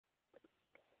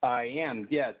I am,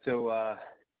 yeah. So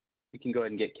we can go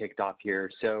ahead and get kicked off here.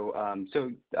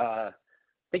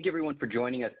 Thank you everyone for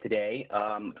joining us today.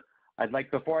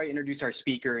 Before I introduce our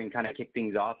speaker and kind of kick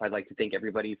things off, I'd like to thank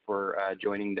everybody for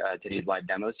joining today's live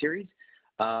demo series.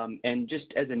 And just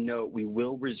as a note, we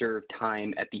will reserve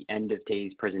time at the end of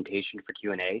today's presentation for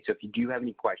Q&A. So if you do have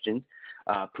any questions,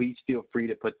 please feel free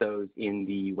to put those in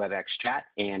the WebEx chat,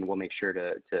 and we'll make sure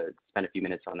to spend a few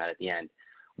minutes on that at the end.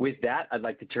 With that, I'd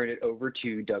like to turn it over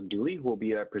to Doug Dooley, who will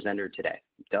be our presenter today.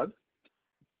 Doug?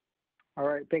 All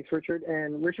right, thanks, Richard.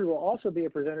 And Richard will also be a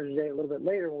presenter today a little bit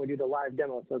later when we do the live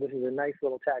demo. So this is a nice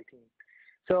little tag team.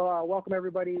 So welcome,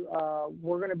 everybody.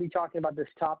 We're going to be talking about this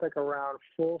topic around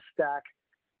full stack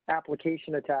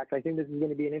application attacks. I think this is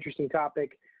going to be an interesting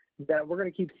topic that we're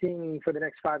going to keep seeing for the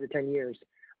next 5 to 10 years.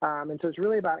 And so it's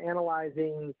really about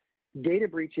analyzing data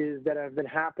breaches that have been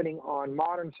happening on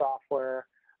modern software,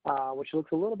 which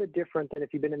looks a little bit different than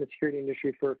if you've been in the security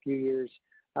industry for a few years,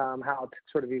 how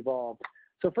it's sort of evolved.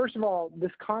 So first of all,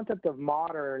 this concept of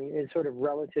modern is sort of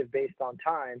relative based on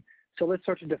time. So let's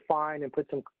start to define and put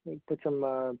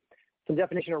some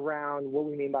definition around what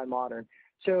we mean by modern.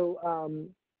 So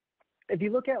if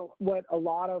you look at what a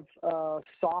lot of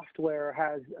software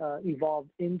has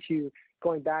evolved into,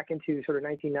 going back into sort of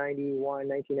 1991,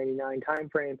 1999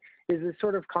 timeframe, is this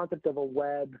sort of concept of a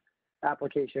web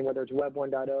application, whether it's Web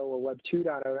 1.0 or Web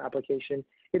 2.0 application.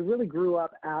 It really grew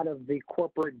up out of the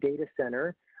corporate data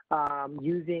center,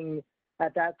 using,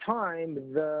 at that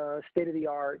time, the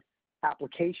state-of-the-art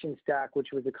application stack,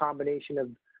 which was a combination of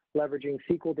leveraging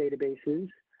SQL databases,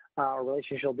 or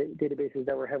relational databases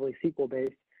that were heavily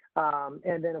SQL-based,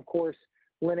 and then, of course,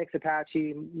 Linux,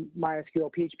 Apache,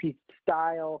 MySQL, PHP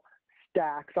style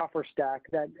stack, software stack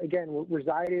that, again,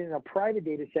 resided in a private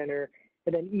data center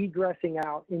and then egressing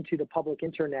out into the public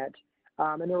internet.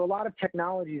 And there were a lot of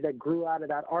technologies that grew out of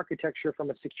that architecture from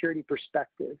a security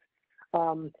perspective.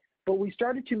 But we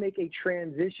started to make a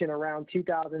transition around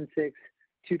 2006,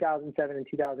 2007, and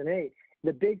 2008.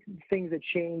 The big things that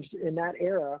changed in that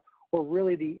era were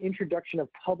really the introduction of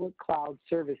public cloud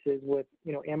services with,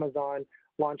 Amazon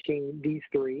launching these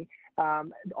three.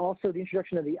 Also the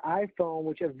introduction of the iPhone,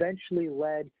 which eventually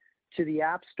led to the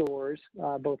app stores,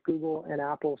 both Google and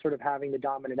Apple sort of having the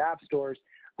dominant app stores,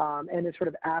 and this sort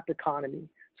of app economy.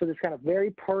 So this kind of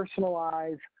very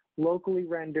personalized, locally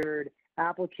rendered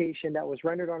application that was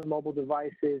rendered on mobile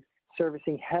devices,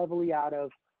 servicing heavily out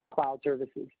of cloud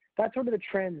services. That's sort of the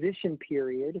transition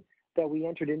period that we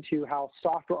entered into, how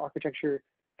software architecture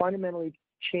fundamentally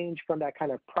changed from that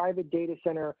kind of private data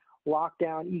center,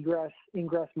 lockdown,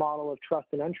 ingress model of trust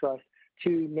and untrust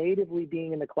to natively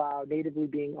being in the cloud, natively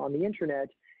being on the internet.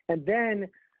 And then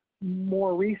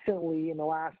more recently, in the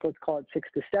last, let's call it 6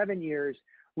 to 7 years,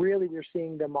 really we're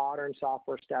seeing the modern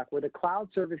software stack where the cloud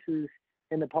services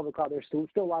in the public cloud, there's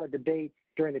still a lot of debate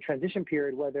during the transition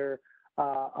period whether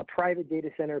a private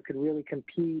data center could really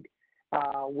compete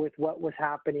with what was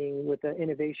happening with the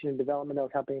innovation and development that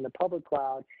was happening in the public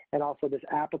cloud, and also this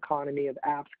app economy of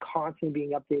apps constantly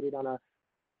being updated on a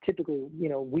typically,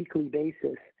 weekly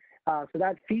basis. So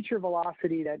that feature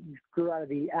velocity that grew out of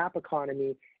the app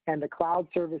economy and the cloud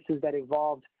services that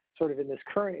evolved sort of in this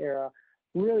current era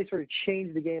really sort of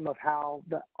changed the game of how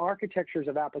the architectures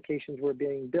of applications were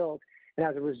being built. And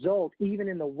as a result, even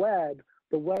in the web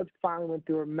finally went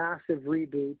through a massive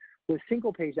reboot with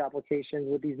single-page applications,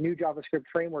 with these new JavaScript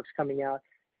frameworks coming out,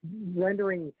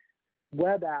 rendering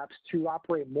web apps to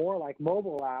operate more like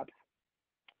mobile apps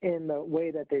in the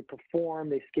way that they perform,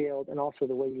 they scaled, and also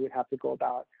the way you would have to go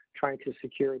about trying to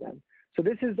secure them. So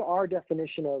this is our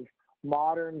definition of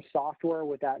modern software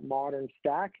with that modern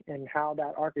stack and how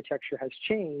that architecture has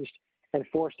changed and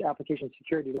forced application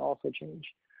security to also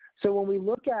change. So when we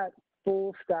look at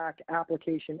full stack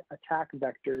application attack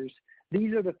vectors,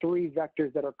 these are the three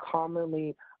vectors that are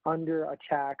commonly under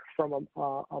attack from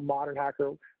a modern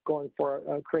hacker going for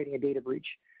creating a data breach.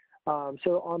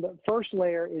 So on the first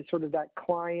layer is sort of that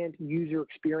client user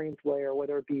experience layer,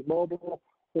 whether it be mobile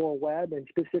or web, and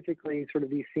specifically sort of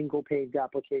these single page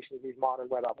applications, these modern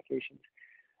web applications.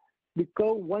 We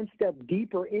go one step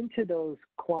deeper into those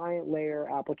client layer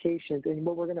applications, and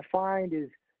what we're going to find is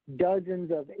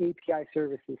dozens of API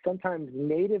services, sometimes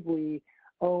natively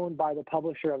owned by the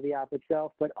publisher of the app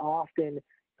itself, but often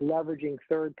leveraging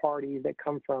third parties that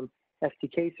come from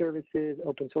SDK services,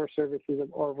 open source services,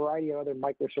 or a variety of other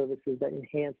microservices that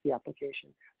enhance the application.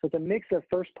 So it's a mix of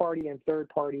first party and third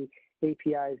party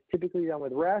APIs, typically done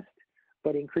with REST,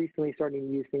 but increasingly starting to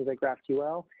use things like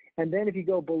GraphQL. And then if you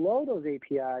go below those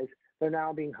APIs, they're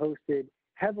now being hosted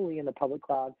heavily in the public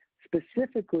cloud,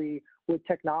 specifically with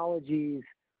technologies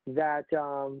that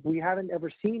we haven't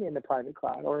ever seen in the private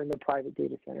cloud or in the private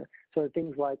data center. So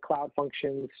things like cloud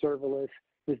functions, serverless,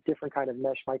 this different kind of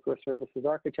mesh microservices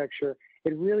architecture,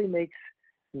 it really makes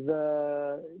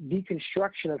the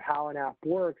deconstruction of how an app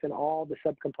works and all the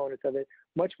subcomponents of it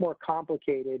much more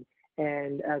complicated.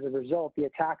 And as a result, the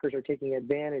attackers are taking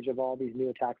advantage of all these new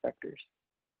attack vectors.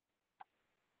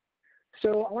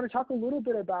 So I want to talk a little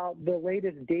bit about the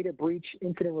latest data breach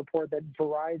incident report that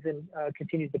Verizon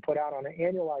continues to put out on an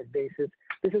annualized basis.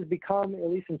 This has become, at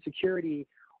least in security,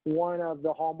 one of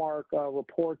the hallmark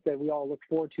reports that we all look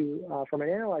forward to from an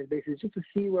annualized basis, just to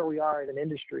see where we are as an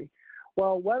industry.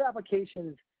 Well, web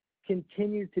applications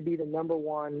continues to be the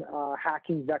 #1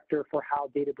 hacking vector for how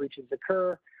data breaches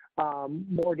occur.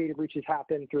 More data breaches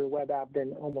happen through a web app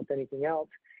than almost anything else.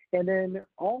 And then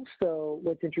also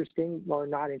what's interesting or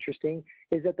not interesting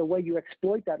is that the way you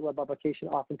exploit that web application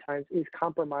oftentimes is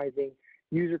compromising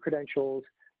user credentials,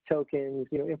 tokens,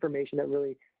 information that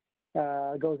really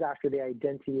goes after the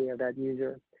identity of that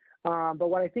user. But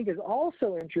what I think is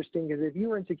also interesting is if you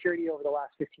were in security over the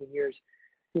last 15 years,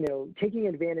 taking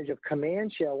advantage of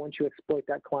command shell once you exploit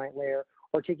that client layer,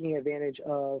 or taking advantage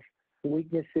of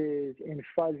weaknesses in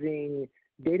fuzzing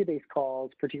database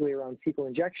calls, particularly around SQL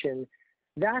injection,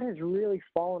 that has really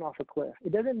fallen off a cliff.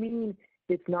 It doesn't mean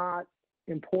it's not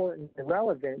important and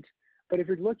relevant, but if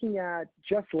you're looking at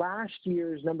just last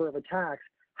year's number of attacks,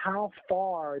 how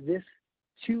far these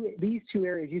two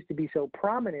areas used to be so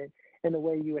prominent in the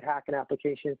way you would hack an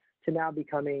application to now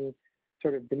becoming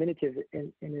sort of diminutive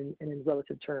in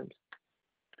relative terms.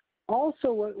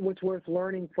 Also, what's worth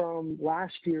learning from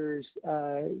last year's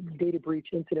data breach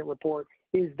incident report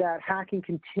is that hacking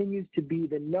continues to be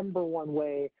the #1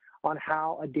 way on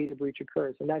how a data breach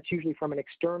occurs, and that's usually from an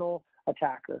external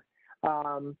attacker.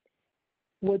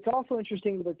 What's also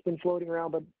interesting that's been floating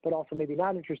around, but also maybe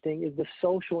not interesting, is the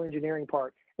social engineering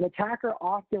part. An attacker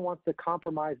often wants to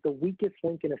compromise the weakest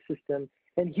link in a system,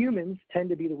 and humans tend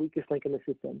to be the weakest link in the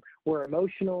system. We're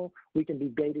emotional, we can be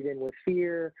baited in with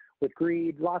fear, with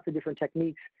greed, lots of different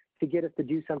techniques to get us to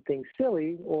do something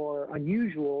silly or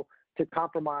unusual to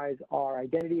compromise our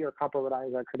identity or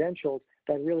compromise our credentials.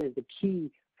 That really is the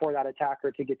key for that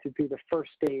attacker to get through the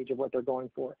first stage of what they're going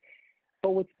for.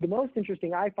 But what's the most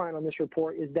interesting I find on this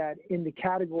report is that in the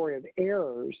category of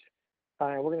errors,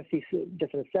 we're going to see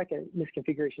just in a second,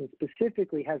 misconfiguration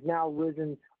specifically has now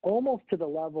risen almost to the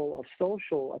level of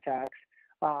social attacks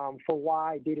for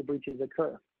why data breaches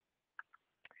occur.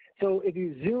 So if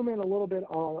you zoom in a little bit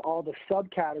on all the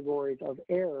subcategories of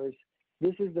errors,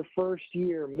 this is the first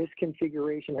year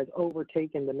misconfiguration has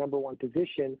overtaken the #1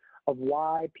 position of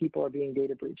why people are being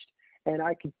data breached. And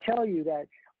I can tell you that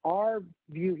our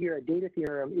view here at Data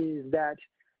Theorem is that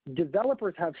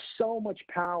developers have so much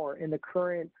power in the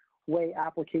current way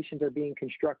applications are being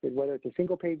constructed, whether it's a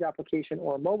single page application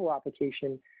or a mobile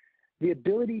application. The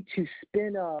ability to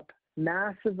spin up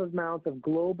massive amounts of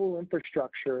global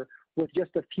infrastructure with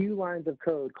just a few lines of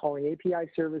code, calling API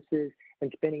services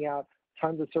and spinning out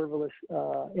tons of serverless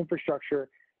infrastructure.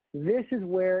 This is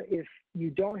where if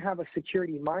you don't have a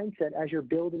security mindset as you're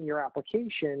building your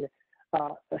application,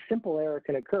 a simple error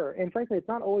can occur. And frankly, it's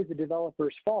not always the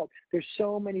developer's fault. There's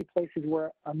so many places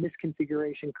where a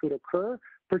misconfiguration could occur,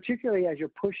 particularly as you're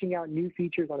pushing out new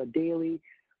features on a daily,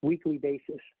 weekly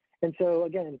basis. And so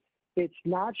again, it's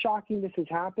not shocking this has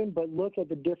happened, but look at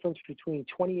the difference between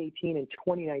 2018 and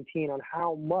 2019 on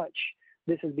how much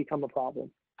this has become a problem.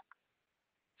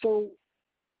 So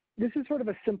this is sort of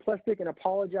a simplistic, and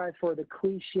apologize for the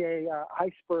cliche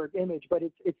iceberg image, but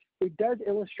it does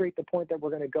illustrate the point that we're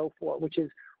going to go for, which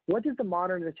is what does the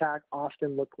modern attack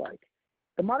often look like?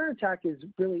 The modern attack is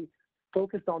really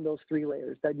focused on those 3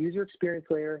 layers, that user experience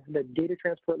layer, the data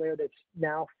transport layer that's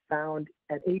now found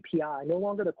at API, no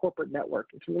longer the corporate network.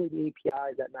 It's really the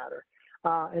APIs that matter.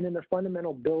 And then the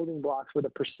fundamental building blocks where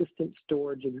the persistent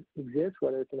storage exists,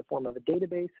 whether it's in the form of a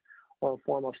database or a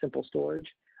form of simple storage.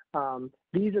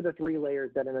 These are the 3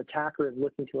 layers that an attacker is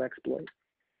looking to exploit.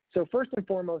 So first and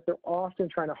foremost, they're often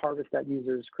trying to harvest that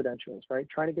user's credentials, right?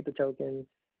 Trying to get the token,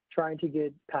 trying to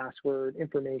get password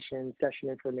information, session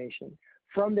information.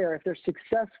 From there, if they're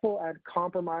successful at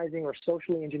compromising or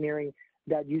socially engineering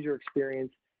that user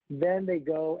experience, then they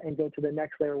go to the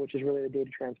next layer, which is really the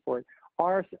data transport.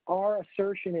 Our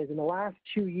assertion is in the last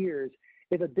 2 years,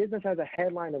 if a business has a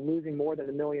headline of losing more than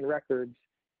 1 million records,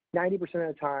 90%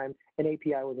 of the time, an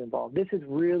API was involved. This is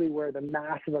really where the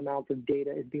massive amounts of data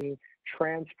is being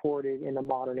transported in the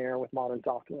modern era with modern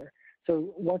software.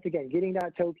 So once again, getting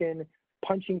that token,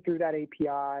 punching through that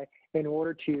API in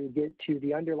order to get to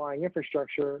the underlying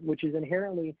infrastructure, which is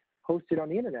inherently hosted on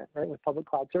the internet, right, with public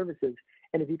cloud services.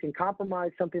 And if you can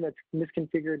compromise something that's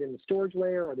misconfigured in the storage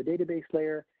layer or the database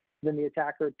layer, then the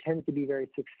attacker tends to be very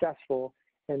successful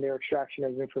in their extraction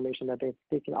of information that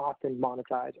they can often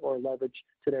monetize or leverage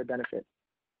to their benefit.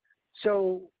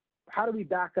 So how do we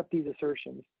back up these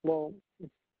assertions? Well,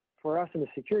 for us in the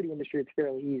security industry, it's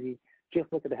fairly easy.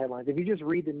 Just look at the headlines. If you just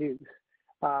read the news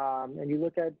and you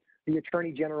look at the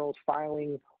attorney generals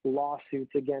filing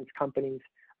lawsuits against companies,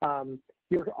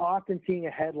 you're often seeing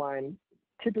a headline,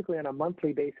 typically on a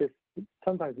monthly basis,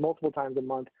 sometimes multiple times a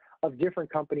month, of different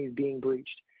companies being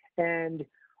breached. And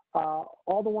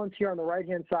all the ones here on the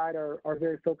right-hand side are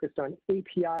very focused on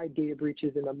API data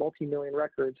breaches in the multi-million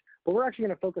records. But we're actually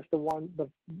going to focus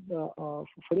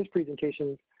for this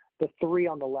presentation, the three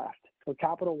on the left. So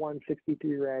Capital One,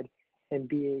 63 Red, and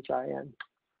BHIM.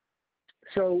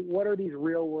 So what are these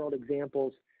real-world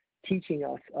examples teaching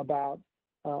us about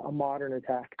a modern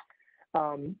attack?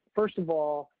 First of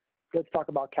all, let's talk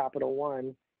about Capital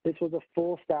One. This was a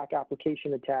full-stack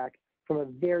application attack from a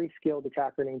very skilled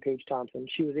attacker named Paige Thompson.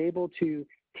 She was able to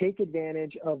take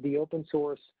advantage of the open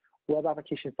source web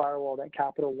application firewall that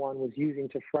Capital One was using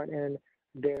to front-end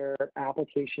their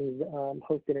applications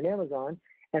hosted in Amazon.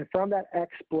 And from that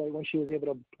exploit, when she was able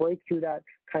to break through that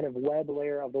kind of web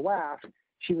layer of the WAF,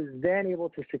 she was then able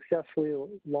to successfully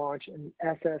launch an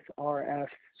SSRF,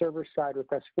 server-side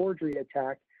request forgery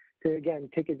attack to, again,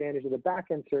 take advantage of the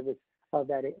backend service of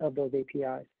those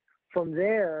APIs. From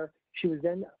there, she was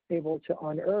then able to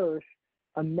unearth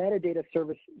a metadata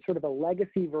service, sort of a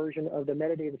legacy version of the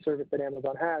metadata service that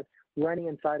Amazon has running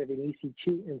inside of an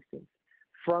EC2 instance.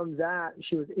 From that,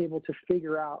 she was able to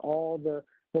figure out all the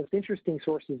most interesting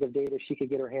sources of data she could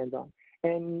get her hands on.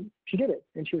 And she did it,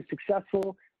 and she was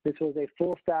successful. This was a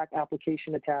full stack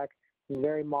application attack,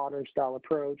 very modern style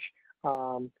approach.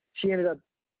 She ended up,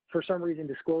 for some reason,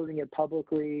 disclosing it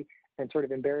publicly and sort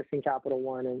of embarrassing Capital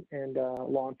One, and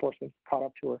law enforcement caught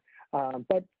up to her.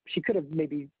 But she could have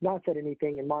maybe not said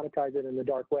anything and monetized it in the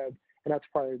dark web, and that's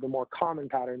probably the more common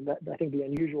pattern. I think the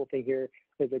unusual thing here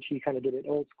is that she kind of did it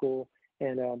old school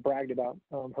and bragged about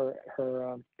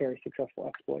her very successful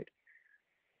exploit.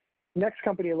 Next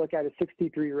company to look at is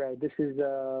 63 Red. This is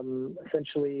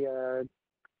essentially a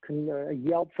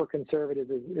Yelp for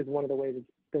conservatives is one of the ways it's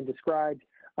been described.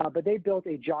 But they built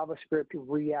a JavaScript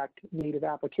React native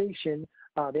application.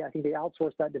 I think they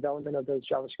outsourced that development of those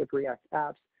JavaScript React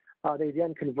apps. They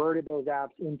then converted those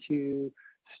apps into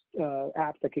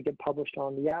apps that could get published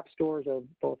on the app stores of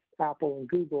both Apple and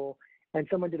Google. And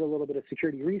someone did a little bit of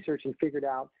security research and figured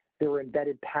out there were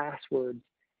embedded passwords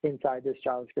inside this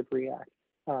JavaScript React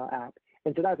app.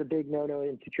 And so that's a big no-no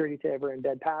in security to ever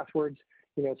embed passwords.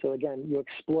 So again, you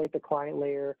exploit the client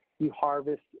layer, you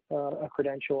harvest a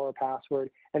credential or a password,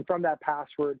 and from that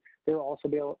password, they'll also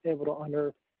be able to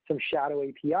unearth some shadow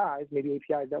APIs, maybe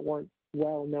APIs that weren't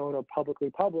well known or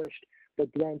publicly published, but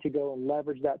then to go and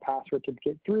leverage that password to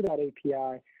get through that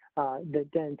API,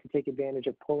 then to take advantage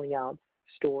of pulling out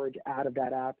storage out of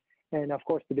that app. And of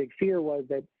course, the big fear was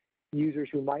that users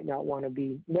who might not want to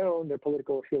be known, their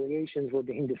political affiliations, were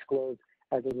being disclosed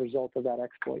as a result of that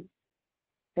exploit.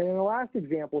 And then the last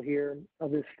example here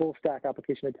of this full stack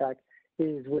application attack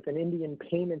is with an Indian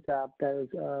payments app that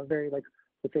is very like,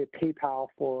 let's say, PayPal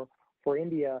for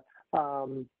India,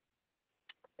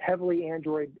 heavily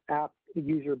Android app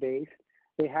user base.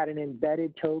 They had an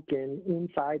embedded token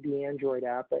inside the Android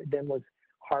app that then was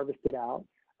harvested out.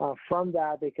 From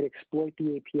that, they could exploit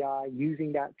the API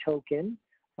using that token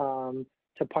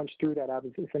to punch through that app.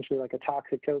 It's essentially like a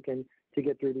toxic token to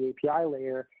get through the API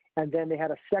layer. And then they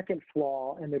had a second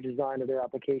flaw in the design of their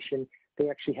application. They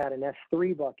actually had an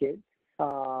S3 bucket,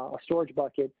 a storage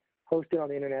bucket, hosted on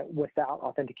the internet without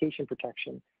authentication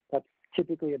protection. That's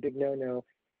typically a big no-no,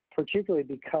 particularly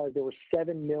because there were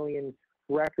 7 million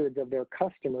records of their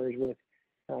customers with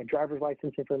driver's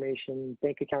license information,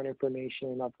 bank account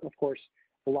information, of course,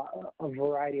 a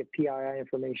variety of PII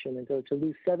information. And so to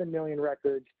lose 7 million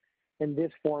records in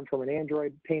this form from an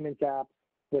Android payments app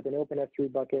with an open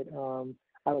S3 bucket,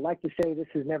 I would like to say this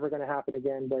is never going to happen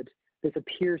again, but this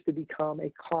appears to become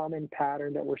a common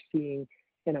pattern that we're seeing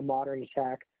in a modern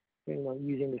attack,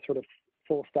 using this sort of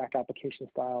full stack application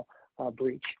style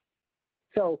breach.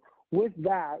 So with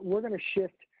that, we're going to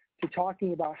shift to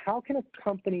talking about how can a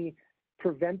company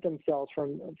prevent themselves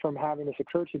from having this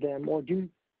occur to them, or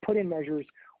put in measures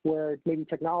where maybe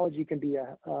technology can be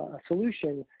a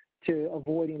solution to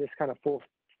avoiding this kind of full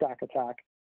stack attack.